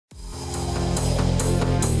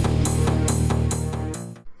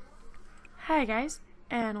Hi guys,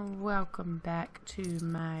 and welcome back to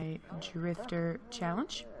my drifter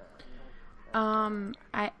challenge.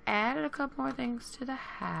 I added a couple more things to the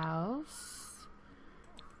house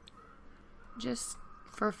just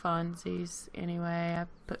for funsies. Anyway, I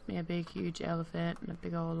put me a big huge elephant and a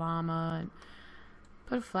big old llama and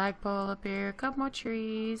put a flagpole up here, a couple more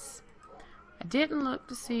trees. I didn't look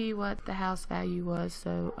to see what the house value was,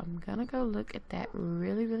 so I'm gonna go look at that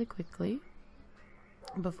really quickly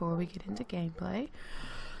before we get into gameplay.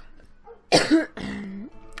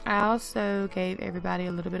 I also gave everybody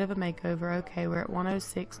a little bit of a makeover. Okay, we're at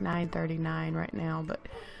 106,939 right now, but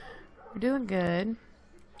we're doing good.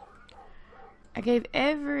 I gave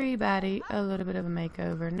everybody a little bit of a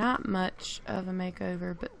makeover. Not much of a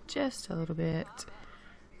makeover, but just a little bit.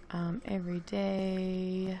 Every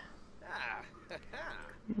day.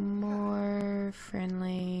 More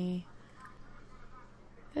friendly.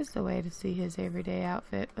 This is the way to see his everyday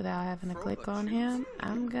outfit without having to click on him.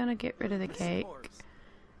 I'm gonna get rid of the cake,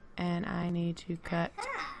 and I need to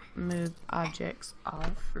move objects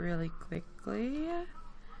off really quickly.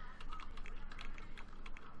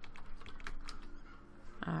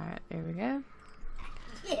 Alright, there we go.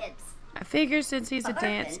 I figure since he's a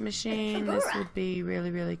dance machine, this would be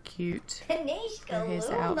really cute for his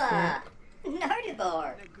outfit.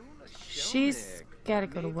 She's gotta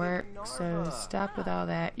go to work, so stop with all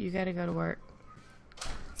that. You gotta go to work.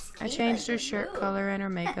 I changed her shirt color and her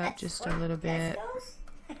makeup just a little bit.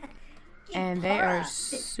 And they are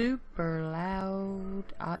super loud.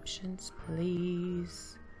 Options,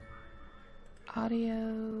 please.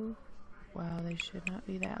 Audio. Wow, they should not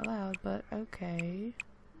be that loud, but okay.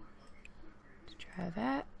 Let's try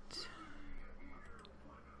that.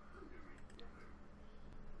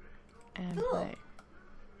 And play.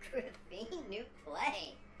 New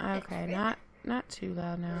play. Okay, not too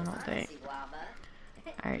loud now, I don't think.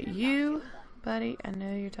 Alright, you, buddy, I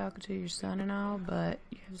know you're talking to your son and all, but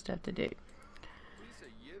you have stuff to do.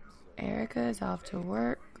 Erica is off to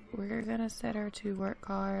work. We're gonna set her to work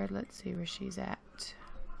hard. Let's see where she's at.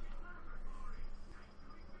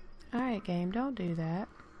 Alright, game, don't do that.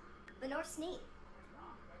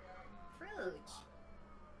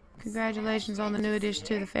 Congratulations on the new addition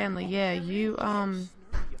to the family. Yeah, you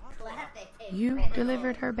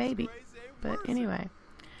delivered her baby. But anyway,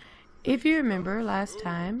 if you remember last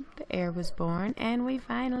time, the heir was born and we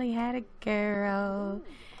finally had a girl.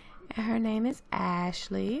 And her name is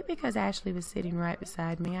Ashley, because Ashley was sitting right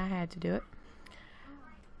beside me. I had to do it.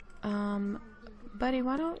 Buddy,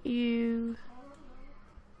 why don't you...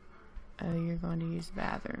 Oh, you're going to use the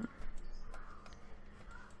bathroom.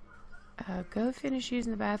 Go finish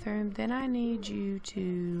using the bathroom. Then I need you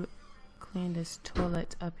to clean this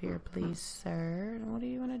toilet up here, please, sir. What do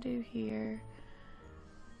you want to do here?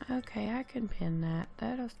 Okay, I can pin that.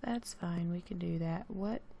 That's fine. We can do that.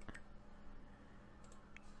 What?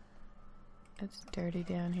 It's dirty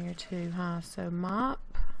down here too, huh? So mop.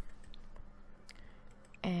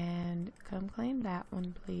 And come clean that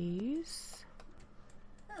one, please.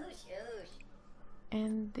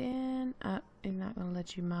 And then, he's not going to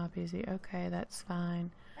let you mop, is he? Okay, that's fine.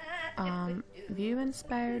 View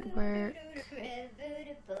inspired work.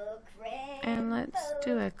 And let's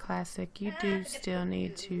do a classic. You do still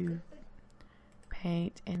need to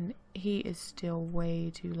paint, and he is still way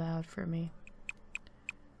too loud for me.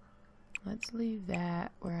 Let's leave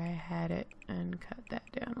that where I had it and cut that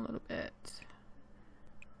down a little bit.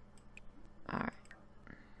 Alright.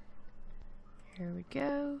 Here we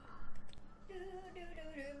go.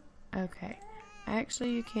 Okay.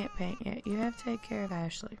 Actually, you can't paint yet. You have to take care of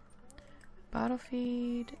Ashley. Bottle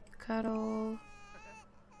feed, cuddle,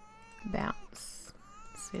 bounce.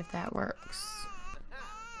 Let's see if that works.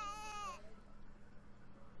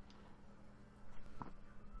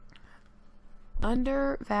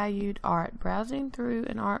 Undervalued art. Browsing through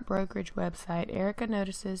an art brokerage website, Erica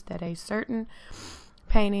notices that a certain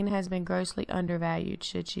painting has been grossly undervalued.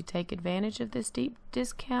 Should she take advantage of this deep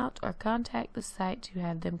discount or contact the site to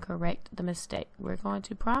have them correct the mistake? We're going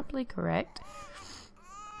to promptly correct.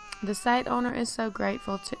 The site owner is so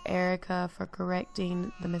grateful to Erica for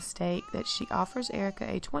correcting the mistake that she offers Erica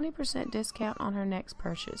a 20% discount on her next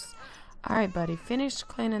purchase. Alright, buddy, finish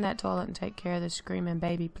cleaning that toilet and take care of this screaming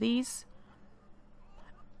baby, please.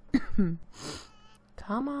 Come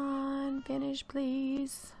on, finish,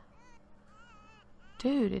 please.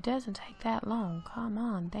 Dude, it doesn't take that long. Come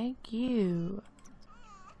on, thank you.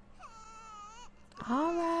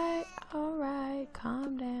 Alright,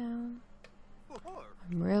 calm down.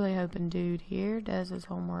 I'm really hoping dude here does his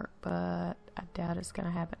homework, but I doubt it's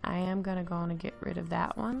gonna happen. I am gonna go on and get rid of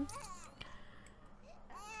that one.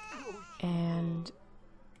 And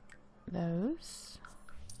those.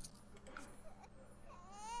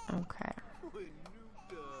 Okay.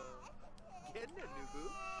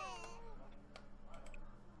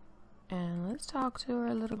 And let's talk to her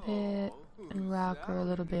a little bit and rock her a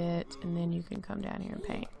little bit, and then you can come down here and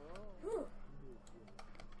paint.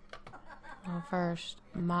 Well, first,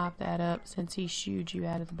 mop that up since he shooed you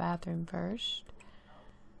out of the bathroom first.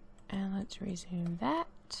 And let's resume that.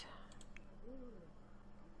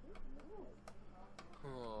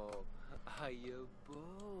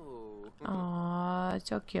 Aww,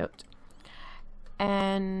 so cute.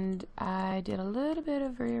 And I did a little bit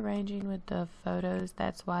of rearranging with the photos.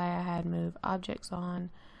 That's why I had move objects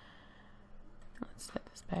on. Let's set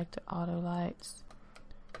this back to auto lights.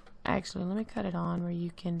 Actually, let me cut it on where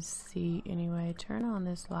you can see anyway. Turn on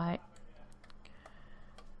this light.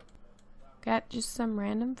 Got just some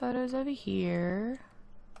random photos over here.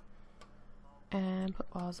 And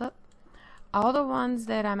put walls up. All the ones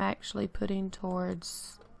that I'm actually putting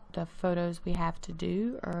towards the photos we have to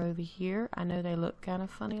do are over here. I know they look kind of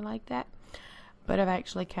funny like that, but I've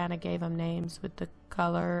actually kind of gave them names with the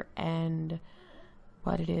color and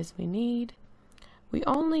what it is we need. We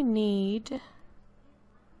only need...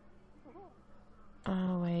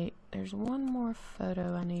 Oh wait, there's one more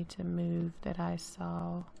photo I need to move that I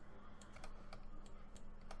saw.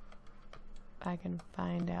 I can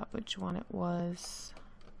find out which one it was.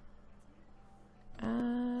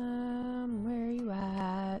 Where are you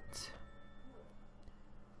at?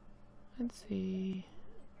 Let's see.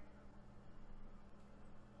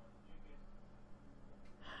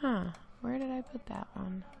 Huh, where did I put that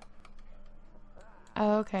one?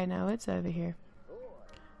 Oh, okay, no, it's over here.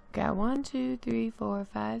 Got 1, 2, 3, 4,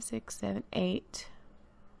 5, 6, 7, 8.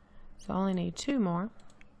 So I only need 2 more,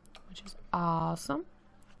 which is awesome.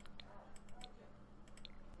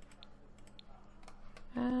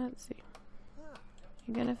 Let's see.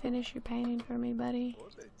 You gonna finish your painting for me, buddy?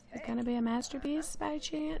 Is it gonna be a masterpiece by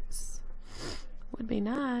chance? Would be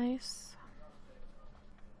nice.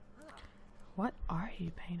 What are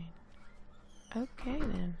you painting? Okay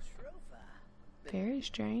then. Very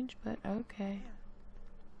strange, but okay.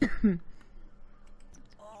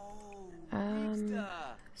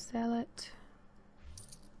 Sell it.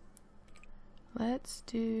 Let's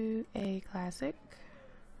do a classic.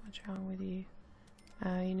 What's wrong with you?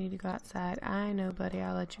 You need to go outside. I know, buddy.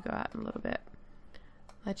 I'll let you go out in a little bit.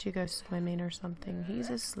 Let you go swimming or something. He's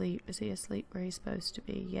asleep. Is he asleep where he's supposed to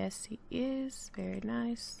be? Yes, he is. Very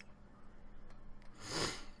nice.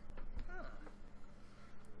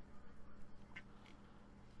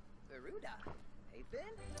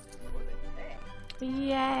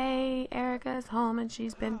 Yay! Erica's home and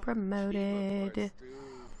she's been promoted.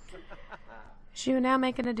 She will now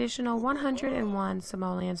make an additional 101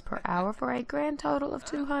 simoleons per hour for a grand total of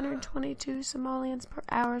 222 simoleons per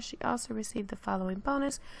hour. She also received the following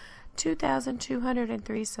bonus: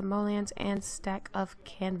 2,203 simoleons and stack of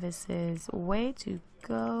canvases. Way to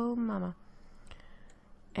go, mama.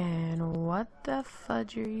 And what the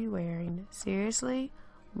fudge are you wearing? Seriously?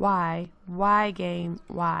 Why? Why, game?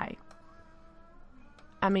 Why?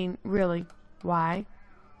 I mean, really, why?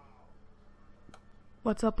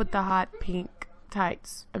 What's up with the hot pink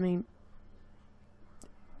tights? I mean,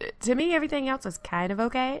 to me, everything else is kind of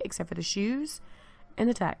okay, except for the shoes and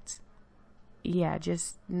the tights. Yeah,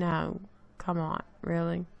 just, no. Come on,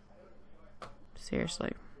 really?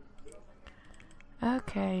 Seriously.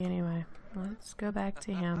 Okay, anyway, let's go back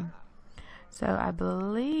to him. So, I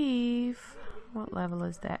believe, what level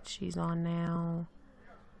is that she's on now?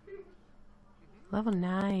 Level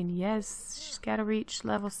 9, yes. She's got to reach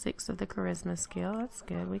level 6 of the charisma skill. That's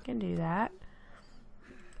good. We can do that.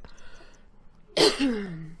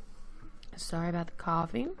 Sorry about the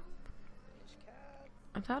coughing.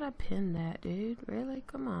 I thought I pinned that, dude. Really?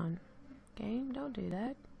 Come on. Game, don't do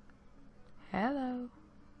that. Hello.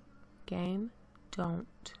 Game,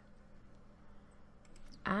 don't.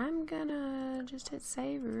 I'm gonna just hit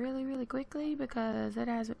save really, really quickly because it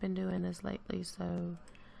hasn't been doing this lately, so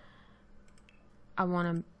I want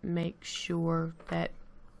to make sure that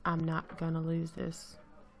I'm not going to lose this,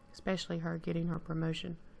 especially her getting her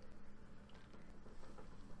promotion.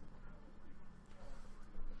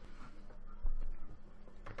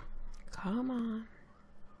 Come on.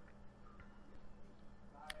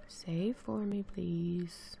 Save for me,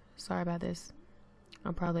 please. Sorry about this.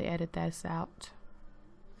 I'll probably edit this out.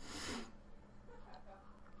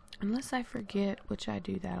 Unless I forget, which I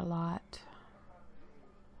do that a lot.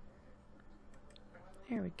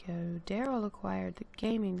 There we go. Daryl acquired the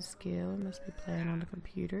gaming skill. He must be playing on the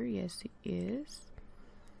computer. Yes, he is.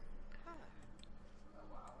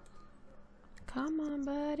 Come on,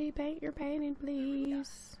 buddy. Paint your painting,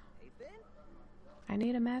 please. I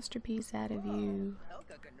need a masterpiece out of you.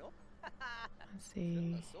 Let's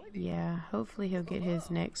see. Yeah, hopefully he'll get his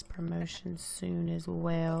next promotion soon as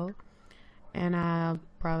well. And I'll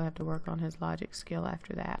probably have to work on his logic skill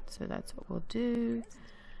after that. So that's what we'll do.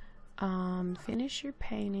 Finish your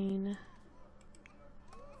painting.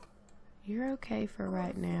 You're okay for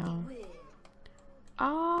right now.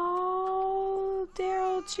 Oh,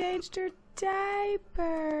 Daryl changed her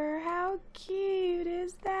diaper. How cute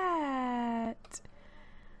is that?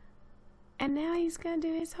 And now he's gonna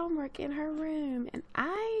do his homework in her room. And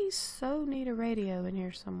I so need a radio in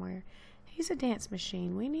here somewhere. He's a dance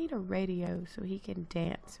machine. We need a radio so he can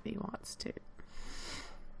dance if he wants to.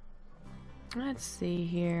 Let's see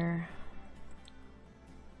here.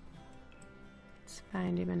 Let's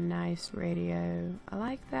find him a nice radio. I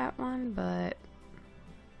like that one, but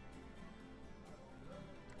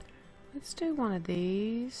let's do one of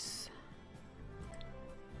these.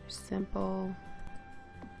 Simple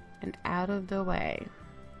and out of the way.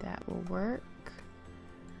 That will work.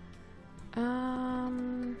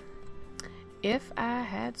 If I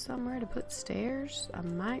had somewhere to put stairs, I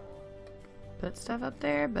might put stuff up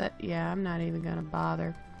there, but yeah, I'm not even gonna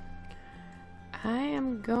bother. I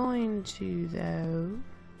am going to, though,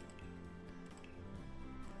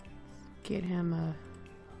 get him a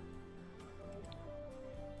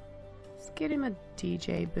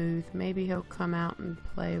DJ booth. Maybe he'll come out and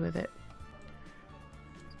play with it.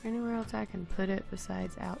 Is there anywhere else I can put it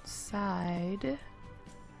besides outside?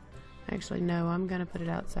 Actually, no, I'm gonna put it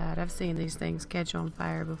outside. I've seen these things catch on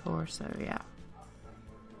fire before, so yeah.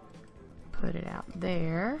 Put it out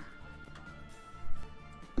there.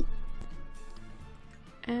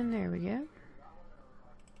 And there we go.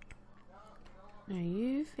 Now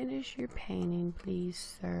you finish your painting,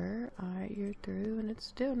 please, sir. Alright, you're through, and it's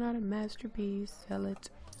still not a masterpiece. Sell it.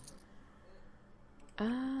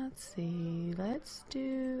 Let's see. Let's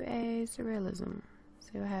do a surrealism.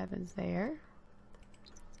 See what happens there.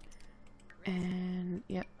 And,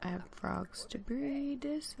 yep, I have frogs to breed,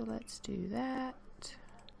 so let's do that.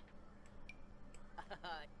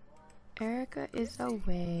 Erica is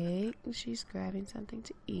awake. She's grabbing something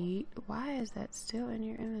to eat. Why is that still in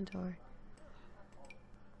your inventory?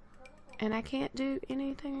 And I can't do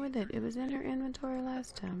anything with it. It was in her inventory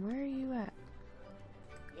last time. Where are you at?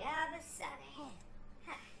 Yeah, the sunny.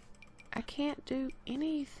 I can't do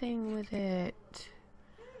anything with it.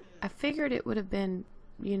 I figured it would have been,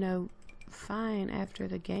 you know, fine after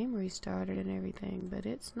the game restarted and everything, but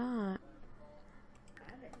it's not.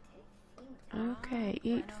 Okay,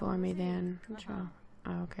 eat for me then.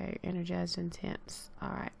 Okay, energized intense.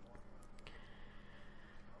 Alright.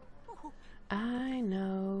 I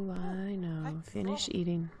know. Finish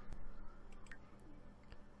eating.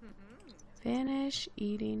 Finish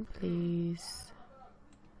eating, please.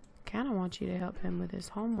 Kinda want you to help him with his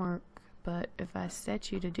homework, but if I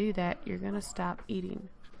set you to do that, you're gonna stop eating.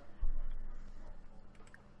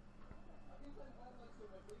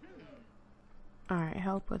 Alright,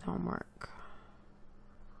 help with homework.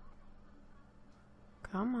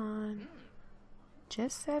 Come on.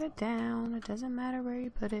 Just set it down. It doesn't matter where you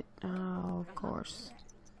put it. Oh, of course.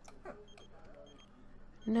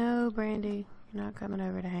 No, Brandy. You're not coming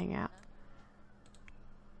over to hang out.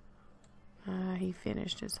 He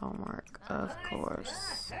finished his homework, of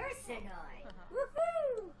course.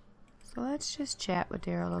 So let's just chat with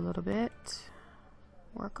Daryl a little bit.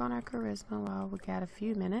 Work on our charisma while we got a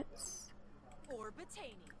few minutes.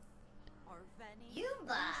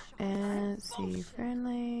 And let's see,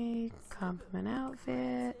 friendly, compliment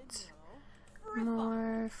outfit,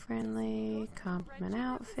 more friendly, compliment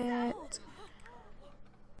outfit,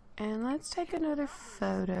 and let's take another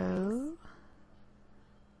photo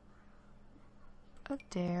of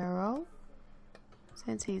Daryl,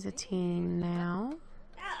 since he's a teen now.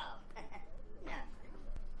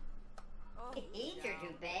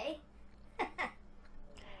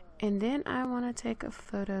 And then I want to take a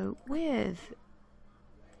photo with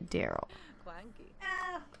Daryl.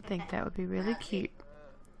 I think that would be really cute.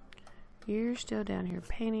 You're still down here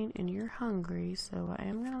painting and you're hungry, so I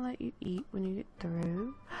am going to let you eat when you get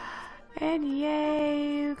through. And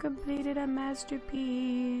yay, you completed a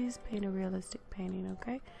masterpiece. Paint a realistic painting,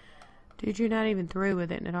 okay? Dude, you're not even through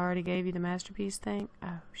with it and it already gave you the masterpiece thing?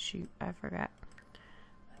 Oh, shoot, I forgot.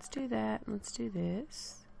 Let's do that. Let's do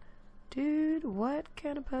this. Dude, what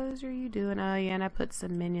kind of pose are you doing? Oh, yeah, and I put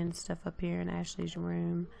some minion stuff up here in Ashley's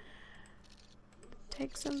room.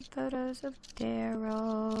 Take some photos of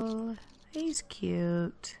Daryl. He's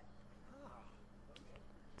cute.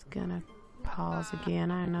 It's gonna pause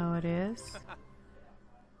again. I know it is.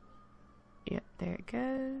 Yep, there it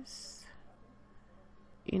goes.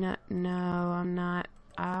 You know, no, I'm not.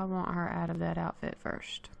 I want her out of that outfit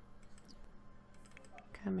first.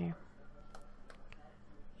 Come here.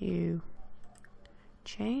 You.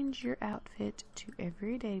 Change your outfit to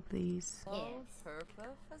everyday, please. Yes. Oh,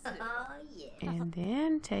 yeah. And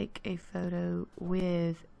then take a photo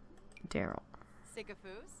with Daryl.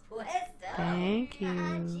 Thank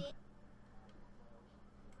you.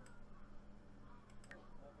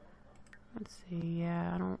 Let's see.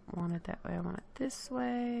 Yeah, I don't want it that way. I want it this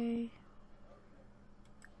way.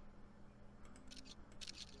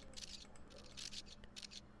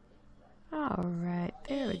 Alright,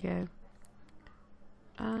 there we go.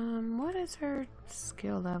 What is her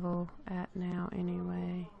skill level at now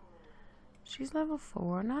anyway? She's level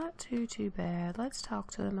 4, not too bad. Let's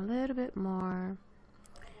talk to him a little bit more.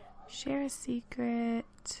 Share a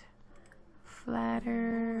secret.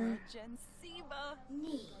 Flatter.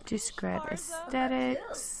 Describe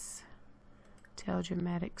aesthetics. Tell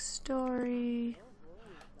dramatic story.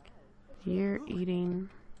 You're eating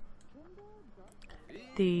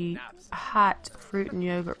the hot fruit and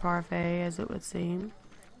yogurt parfait, as it would seem.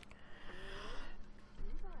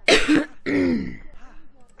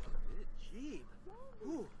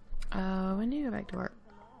 When do you go back to work?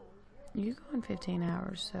 You go in 15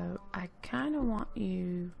 hours, so I kind of want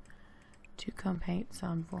you to come paint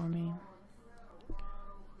some for me.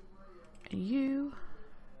 You,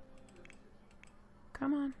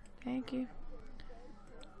 come on, thank you.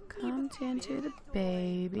 Come tend to the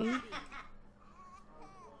baby.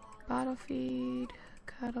 Bottle feed,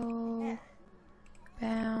 cuddle,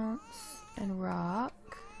 bounce, and rock.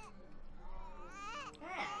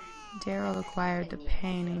 Daryl acquired the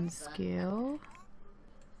painting skill,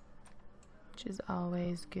 which is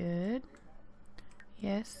always good.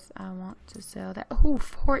 Yes, I want to sell that. Oh,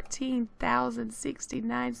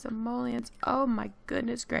 14,069 simoleons. Oh my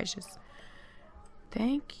goodness gracious.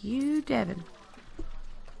 Thank you, Devin.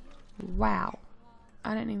 Wow.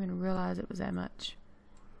 I didn't even realize it was that much.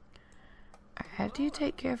 After you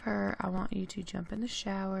take care of her, I want you to jump in the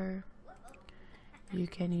shower. You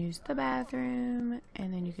can use the bathroom,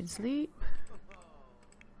 and then you can sleep.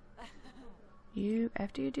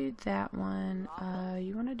 After you do that one,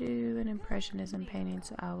 you want to do an impressionism painting,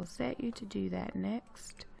 so I will set you to do that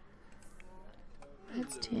next.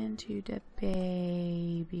 Let's tend to the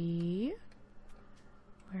baby.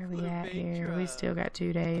 Where are we at here? We still got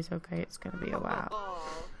 2 days. Okay, it's going to be a while.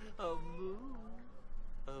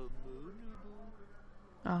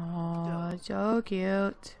 Oh, so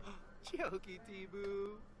cute.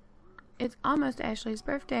 It's almost Ashley's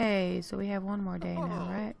birthday, so we have one more day now,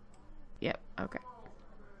 right? Yep, okay.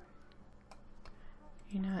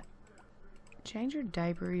 You know what? Change her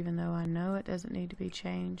diaper, even though I know it doesn't need to be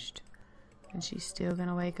changed. And she's still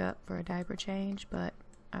gonna wake up for a diaper change, but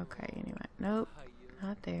okay, anyway. Nope,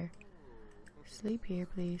 not there. Sleep here,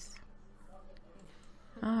 please.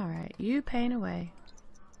 Alright, you paint away.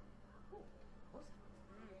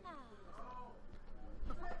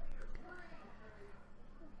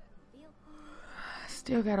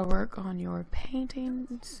 Still gotta work on your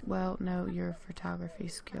paintings. Well, no, your photography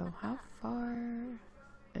skill. How far?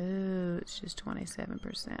 Ooh, it's just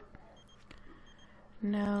 27%.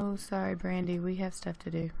 No, sorry, Brandy. We have stuff to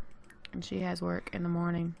do. And she has work in the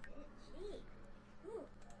morning.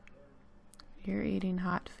 You're eating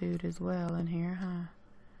hot food as well in here, huh?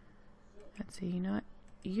 Let's see, you know what?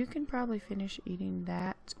 You can probably finish eating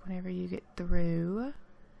that whenever you get through.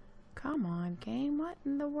 Come on, game. What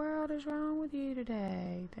in the world is wrong with you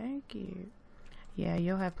today? Thank you. Yeah,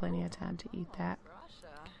 you'll have plenty of time to eat that.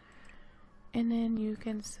 And then you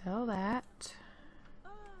can sell that.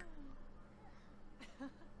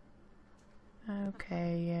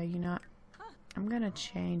 Okay, yeah, you know, I'm going to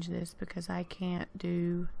change this because I can't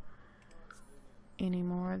do any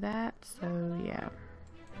more of that. So, yeah.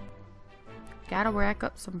 Gotta rack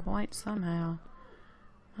up some points somehow.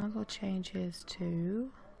 Might as well change his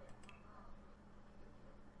to...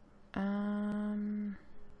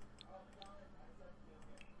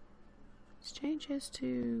 let's change his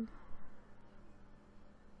to...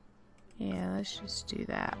 yeah, let's just do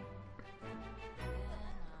that.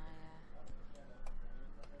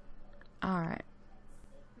 Alright.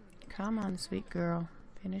 Come on, sweet girl.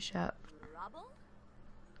 Finish up.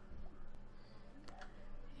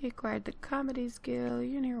 You acquired the comedy skill.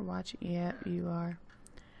 You're in here watching. Yep, you are.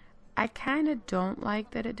 I kind of don't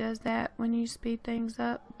like that it does that when you speed things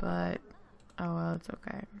up, but oh well, it's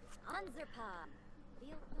okay.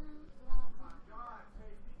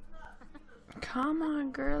 Come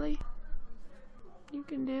on, girly. You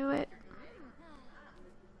can do it.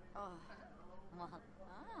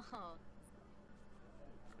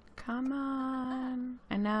 Come on.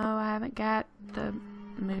 And know I haven't got the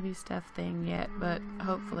movie stuff thing yet, but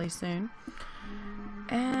hopefully soon.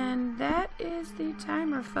 And that is the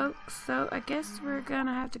timer, folks. So I guess we're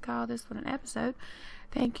gonna have to call this one an episode.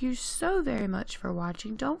 Thank you so very much for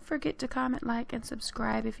watching. Don't forget to comment, like, and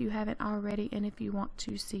subscribe if you haven't already. And if you want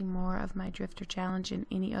to see more of my Drifter Challenge and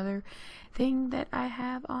any other thing that I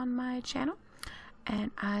have on my channel.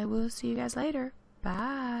 And I will see you guys later.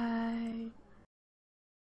 Bye.